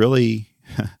 if you really,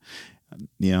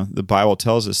 the Bible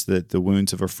tells us that the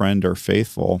wounds of a friend are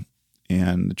faithful.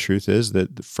 And the truth is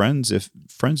that if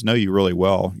friends know you really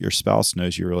well, your spouse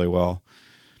knows you really well.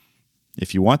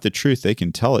 If you want the truth, they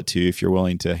can tell it to you if you're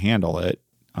willing to handle it.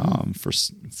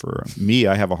 For me,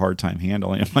 I have a hard time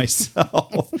handling it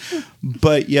myself,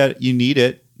 but yet you need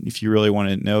it if you really want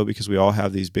to know, because we all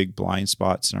have these big blind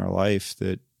spots in our life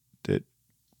that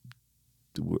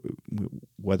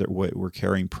whether we're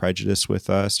carrying prejudice with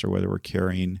us or whether we're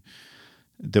carrying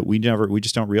that we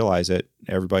just don't realize it.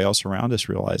 Everybody else around us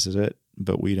realizes it,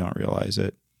 but we don't realize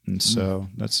it. And so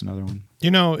that's another one.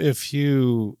 If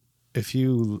you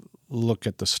look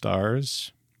at the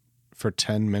stars for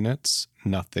 10 minutes,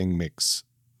 nothing makes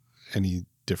any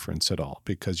difference at all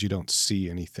because you don't see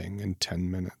anything in 10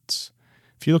 minutes.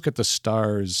 If you look at the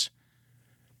stars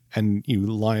and you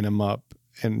line them up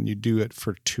and you do it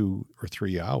for 2 or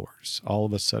 3 hours, all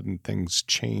of a sudden things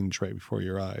change right before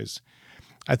your eyes.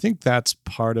 I think that's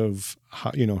part of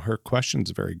how, her question's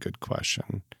a very good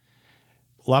question.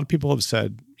 A lot of people have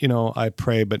said, I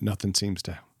pray, but nothing seems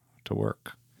to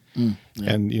work. Yeah.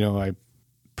 And, I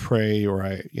pray or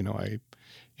I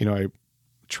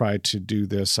try to do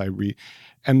this.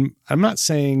 And I'm not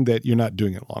saying that you're not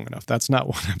doing it long enough. That's not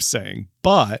what I'm saying.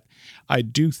 But I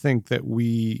do think that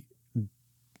we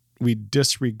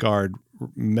disregard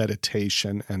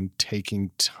meditation and taking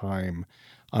time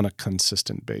on a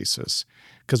consistent basis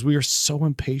because we are so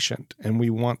impatient and we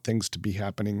want things to be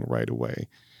happening right away.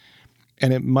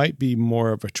 And it might be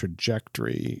more of a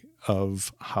trajectory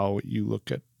of how you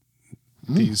look at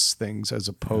these things as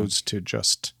opposed to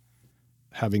just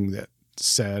having that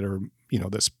said or,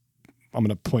 this, I'm going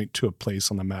to point to a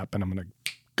place on the map and I'm going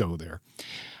to go there.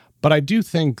 But I do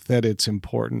think that it's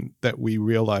important that we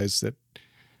realize that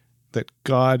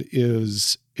God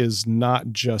is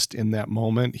not just in that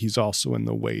moment, he's also in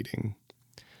the waiting.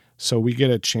 So we get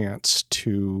a chance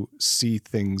to see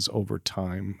things over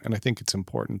time. And I think it's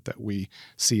important that we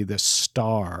see this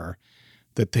star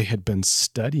that they had been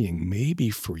studying maybe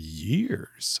for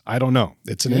years. I don't know.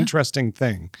 It's an interesting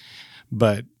thing.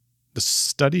 But the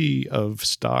study of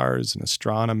stars and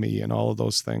astronomy and all of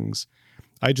those things,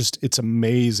 it's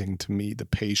amazing to me the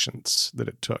patience that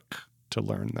it took to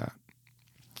learn that.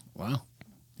 Wow.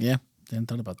 Yeah, I hadn't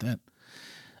thought about that.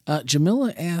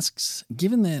 Jamila asks,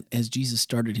 given that as Jesus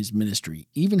started his ministry,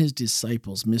 even his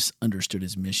disciples misunderstood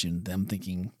his mission, them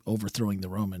thinking overthrowing the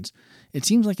Romans, it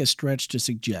seems like a stretch to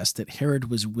suggest that Herod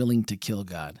was willing to kill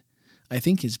God. I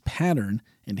think his pattern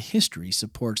and history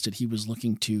supports that he was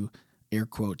looking to, air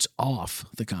quotes, off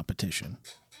the competition.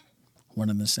 One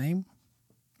and the same?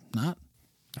 Not?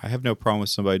 I have no problem with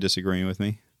somebody disagreeing with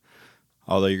me.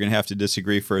 Although you're going to have to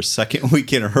disagree for a second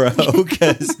week in a row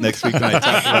because next week when I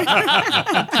talk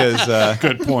about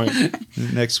good point.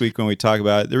 Next week when we talk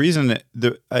about it, the reason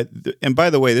and by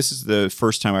the way, this is the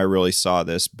first time I really saw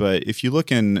this, but if you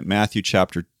look in Matthew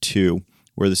chapter 2,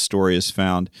 where the story is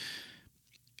found,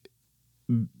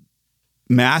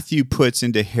 Matthew puts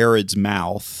into Herod's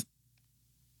mouth.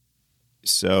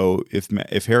 So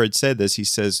if Herod said this, he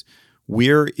says,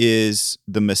 "Where is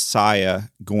the Messiah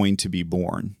going to be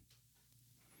born?"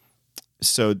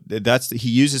 So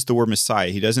he uses the word Messiah.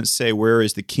 He doesn't say, where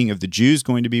is the King of the Jews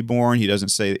going to be born?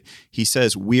 He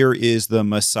says, where is the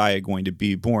Messiah going to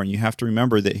be born? You have to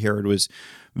remember that Herod was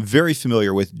very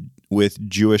familiar with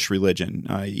Jewish religion.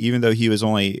 Even though he was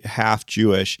only half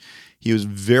Jewish, he was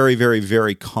very, very,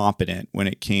 very competent when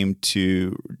it came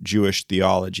to Jewish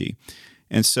theology.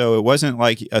 And so it wasn't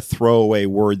like a throwaway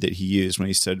word that he used when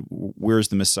he said, where's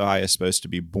the Messiah supposed to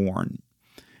be born?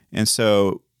 And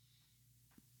so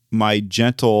my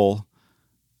gentle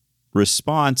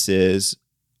response is,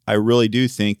 I really do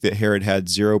think that Herod had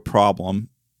zero problem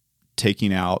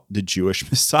taking out the Jewish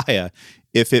Messiah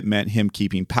if it meant him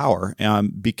keeping power.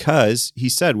 Because he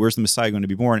said, where's the Messiah going to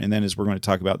be born? And then as we're going to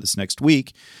talk about this next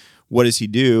week, what does he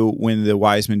do when the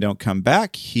wise men don't come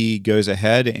back? He goes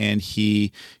ahead and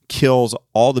he kills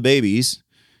all the babies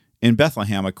in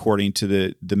Bethlehem, according to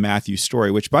the Matthew story,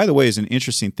 which, by the way, is an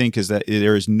interesting thing because that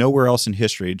there is nowhere else in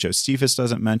history. Josephus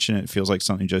doesn't mention it. It feels like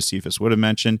something Josephus would have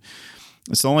mentioned.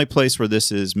 It's the only place where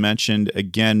this is mentioned.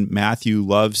 Again, Matthew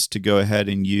loves to go ahead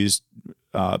and use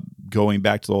going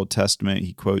back to the Old Testament.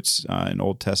 He quotes an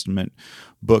Old Testament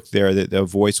book there that the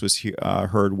voice was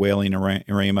heard wailing in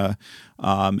Ramah.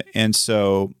 And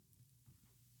so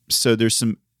there's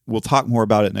some, we'll talk more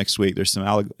about it next week. There's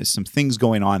some things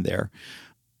going on there.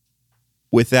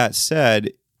 With that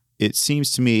said, it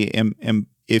seems to me, and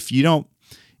if you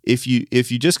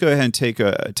just go ahead and take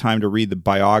a time to read the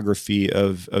biography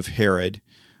of Herod,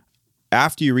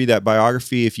 after you read that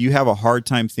biography, if you have a hard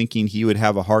time thinking he would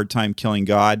have a hard time killing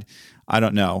God, I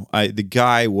don't know. The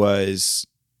guy was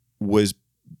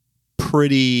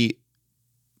pretty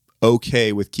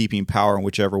okay with keeping power in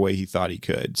whichever way he thought he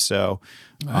could. So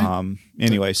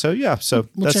anyway, so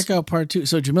we'll check out part 2.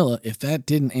 So Jamila, if that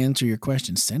didn't answer your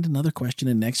question, send another question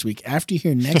in next week after you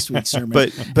hear next week's sermon.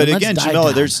 but again,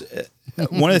 Jamila, there's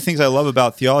one of the things I love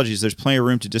about theology is there's plenty of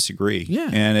room to disagree. Yeah.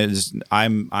 And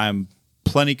I'm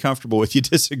plenty comfortable with you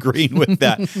disagreeing with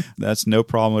that. That's no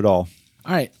problem at all.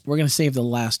 All right, we're going to save the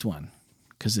last one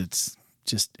because it's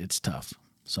tough.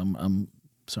 So I'm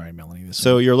sorry, Melanie.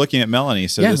 So you're looking at Melanie.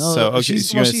 So yeah, so you're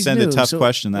going to send a tough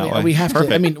question that way. We have Perfect.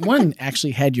 to. I mean, one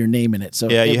actually had your name in it. So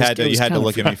yeah, you had to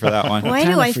look at me for that one. Why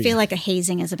do I feel like a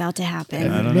hazing is about to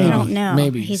happen? I don't know.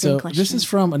 Maybe. Hazing So question. this is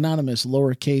from Anonymous,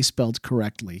 lowercase spelled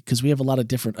correctly, because we have a lot of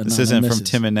different Anonymous. This isn't from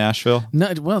Tim in Nashville?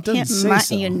 No, well, it doesn't say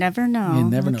so. You never know. You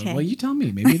never Okay. know. Well, you tell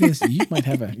me. Maybe it is. You might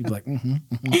have you'd be like,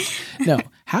 No.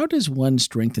 How does one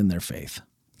strengthen their faith?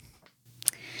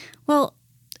 Well,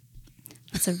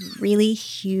 it's a really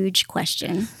huge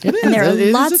question. It is. And there are It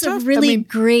is lots a tough- of really I mean,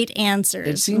 great answers.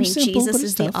 it seems simple, Jesus but it's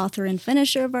is the tough. author and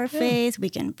finisher of our faith. We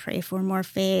can pray for more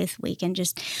faith. We can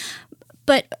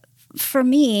but for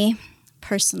me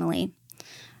personally,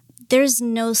 there's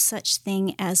no such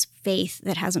thing as faith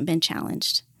that hasn't been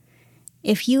challenged.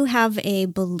 If you have a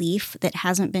belief that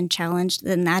hasn't been challenged,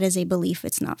 then that is a belief.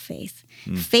 It's not faith.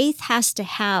 Faith has to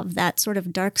have that sort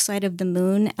of dark side of the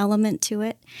moon element to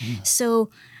it. So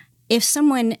if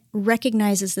someone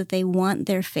recognizes that they want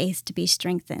their faith to be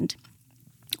strengthened,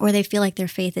 or they feel like their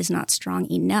faith is not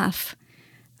strong enough,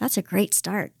 that's a great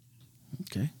start.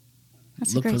 Okay.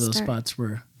 That's Look a for great those start. spots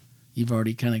where you've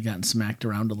already kind of gotten smacked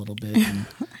around a little bit and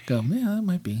go, yeah, that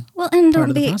might be Well, and part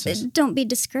of the process. don't be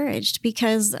discouraged,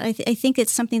 because I think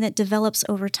it's something that develops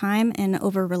over time and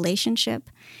over relationship.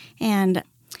 And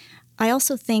I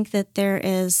also think that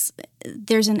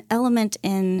there's an element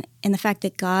in the fact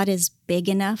that God is big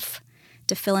enough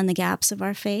to fill in the gaps of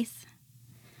our faith.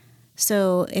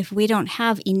 So if we don't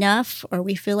have enough, or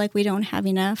we feel like we don't have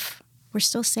enough, we're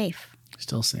still safe.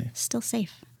 Still safe. Still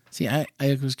safe. See, I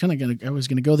was gonna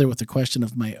go there with a question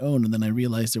of my own, and then I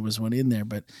realized there was one in there.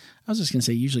 But I was just gonna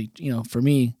say, usually, for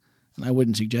me, and I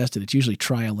wouldn't suggest it. It's usually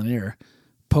trial and error.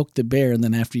 Poke the bear, and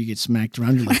then after you get smacked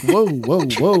around, you're like, whoa,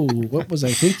 what was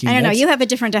I thinking? I don't know. You have a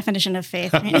different definition of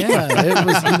faith. Right? Yeah, it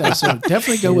was. So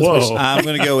definitely go with. Whoa. I'm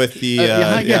going to go with the.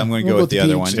 I'm going to go with the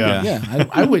other one. Yeah,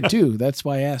 I would too. That's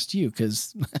why I asked you,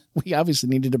 because we obviously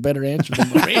needed a better answer than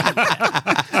Lorraine.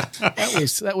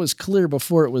 That was clear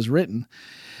before it was written.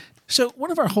 So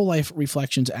one of our whole life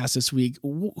reflections asked this week,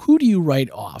 who do you write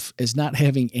off as not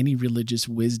having any religious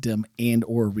wisdom and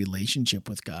or relationship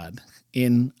with God?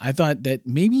 And I thought that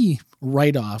maybe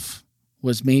write off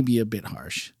was maybe a bit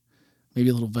harsh, maybe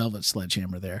a little velvet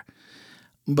sledgehammer there.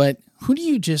 But who do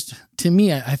you to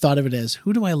me, I thought of it as,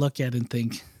 who do I look at and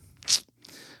think,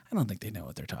 I don't think they know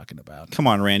what they're talking about. Come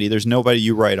on, Randy. There's nobody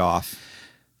you write off.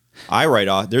 I write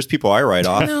off. There's people I write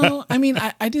off. No, I mean,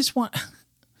 I just want...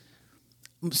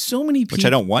 So many people, which I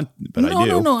don't want, but I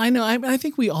do. No, I know. I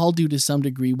think we all do to some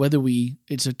degree, whether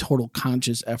it's a total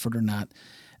conscious effort or not.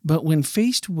 But when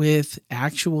faced with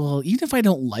actual, even if I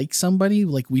don't like somebody,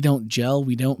 like we don't gel,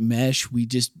 we don't mesh, we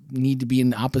just need to be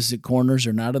in opposite corners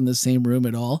or not in the same room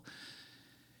at all.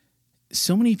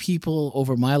 So many people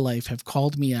over my life have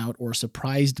called me out or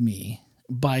surprised me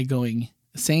by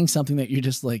saying something that you're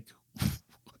just like,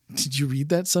 did you read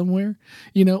that somewhere?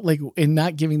 And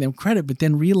not giving them credit, but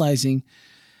then realizing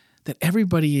that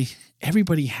everybody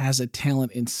has a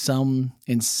talent in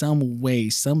some way,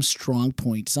 some strong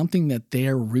point, something that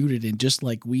they're rooted in, just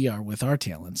like we are with our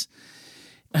talents.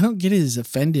 I don't get as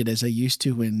offended as I used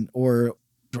to, or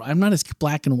I'm not as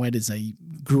black and white as I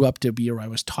grew up to be or I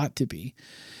was taught to be.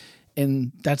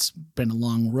 And that's been a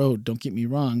long road, don't get me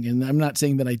wrong. And I'm not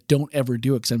saying that I don't ever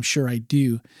do it, because I'm sure I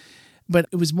do. But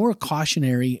it was more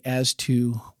cautionary as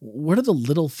to what are the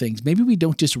little things. Maybe we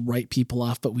don't just write people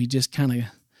off, but we just kind of,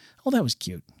 oh, that was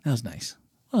cute. That was nice.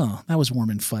 Oh, that was warm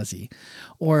and fuzzy.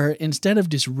 Or instead of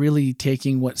just really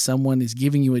taking what someone is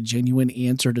giving you a genuine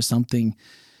answer to something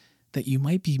that you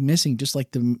might be missing, just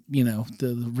like the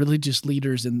religious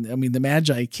leaders. And I mean, the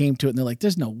Magi came to it and they're like,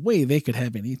 there's no way they could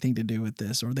have anything to do with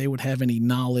this, or they would have any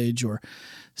knowledge or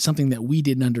something that we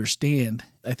didn't understand.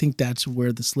 I think that's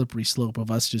where the slippery slope of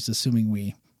us just assuming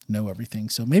we know everything.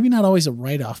 So maybe not always a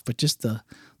write-off, but just the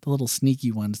little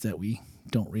sneaky ones that we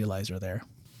don't realize are there.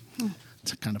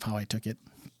 That's kind of how I took it.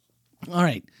 All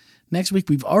right. Next week,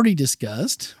 we've already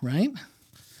discussed, right?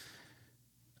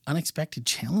 Unexpected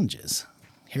challenges.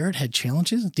 Herod had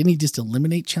challenges. Didn't he just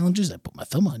eliminate challenges? I put my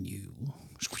thumb on you.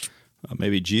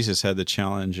 Maybe Jesus had the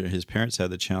challenge, or his parents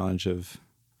had the challenge of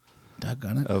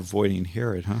avoiding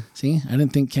Herod, huh? See, I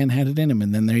didn't think Ken had it in him,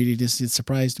 and then there he just it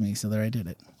surprised me, so there I did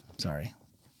it. Sorry.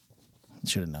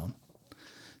 Should have known.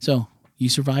 So you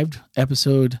survived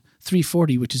episode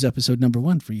 340, which is episode number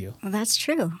 1 for you. Well, that's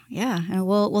true. Yeah. And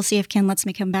we'll see if Ken lets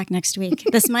me come back next week.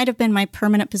 This might have been my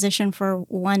permanent position for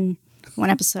one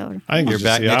episode. I think you're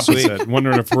back next week.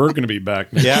 Wondering if we're going to be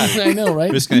back next week. I know,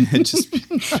 right? Just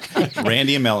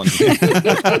Randy and Melanie.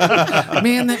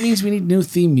 Man, that means we need new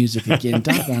theme music again.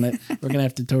 Talk on it. We're going to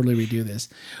have to totally redo this.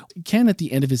 Ken, at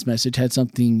the end of his message, had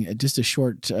something, just a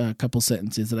short couple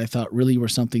sentences that I thought really were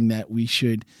something that we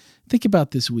should think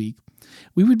about this week.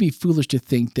 We would be foolish to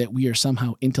think that we are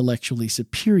somehow intellectually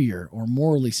superior or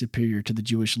morally superior to the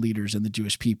Jewish leaders and the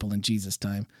Jewish people in Jesus'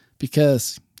 time,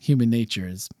 because human nature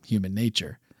is human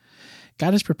nature.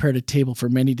 God has prepared a table for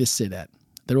many to sit at.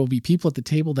 There will be people at the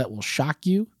table that will shock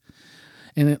you.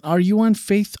 And are you on a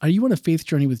faith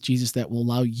journey with Jesus that will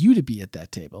allow you to be at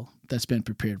that table that's been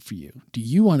prepared for you? Do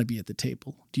you want to be at the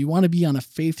table? Do you want to be on a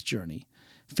faith journey?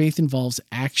 Faith involves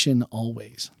action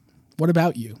always. What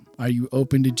about you? Are you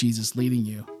open to Jesus leading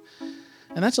you?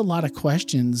 And that's a lot of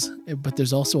questions, but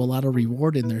there's also a lot of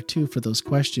reward in there too for those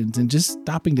questions. And just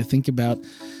stopping to think about,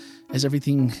 as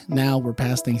everything now, we're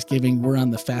past Thanksgiving, we're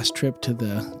on the fast trip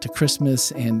to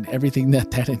Christmas and everything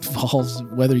that involves,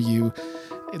 whether you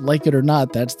like it or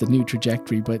not, that's the new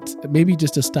trajectory. But maybe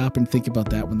just to stop and think about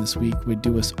that one this week would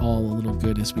do us all a little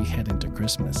good as we head into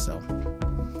Christmas. So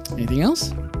anything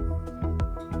else?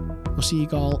 We'll see you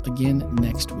all again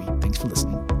next week. Thanks for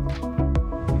listening.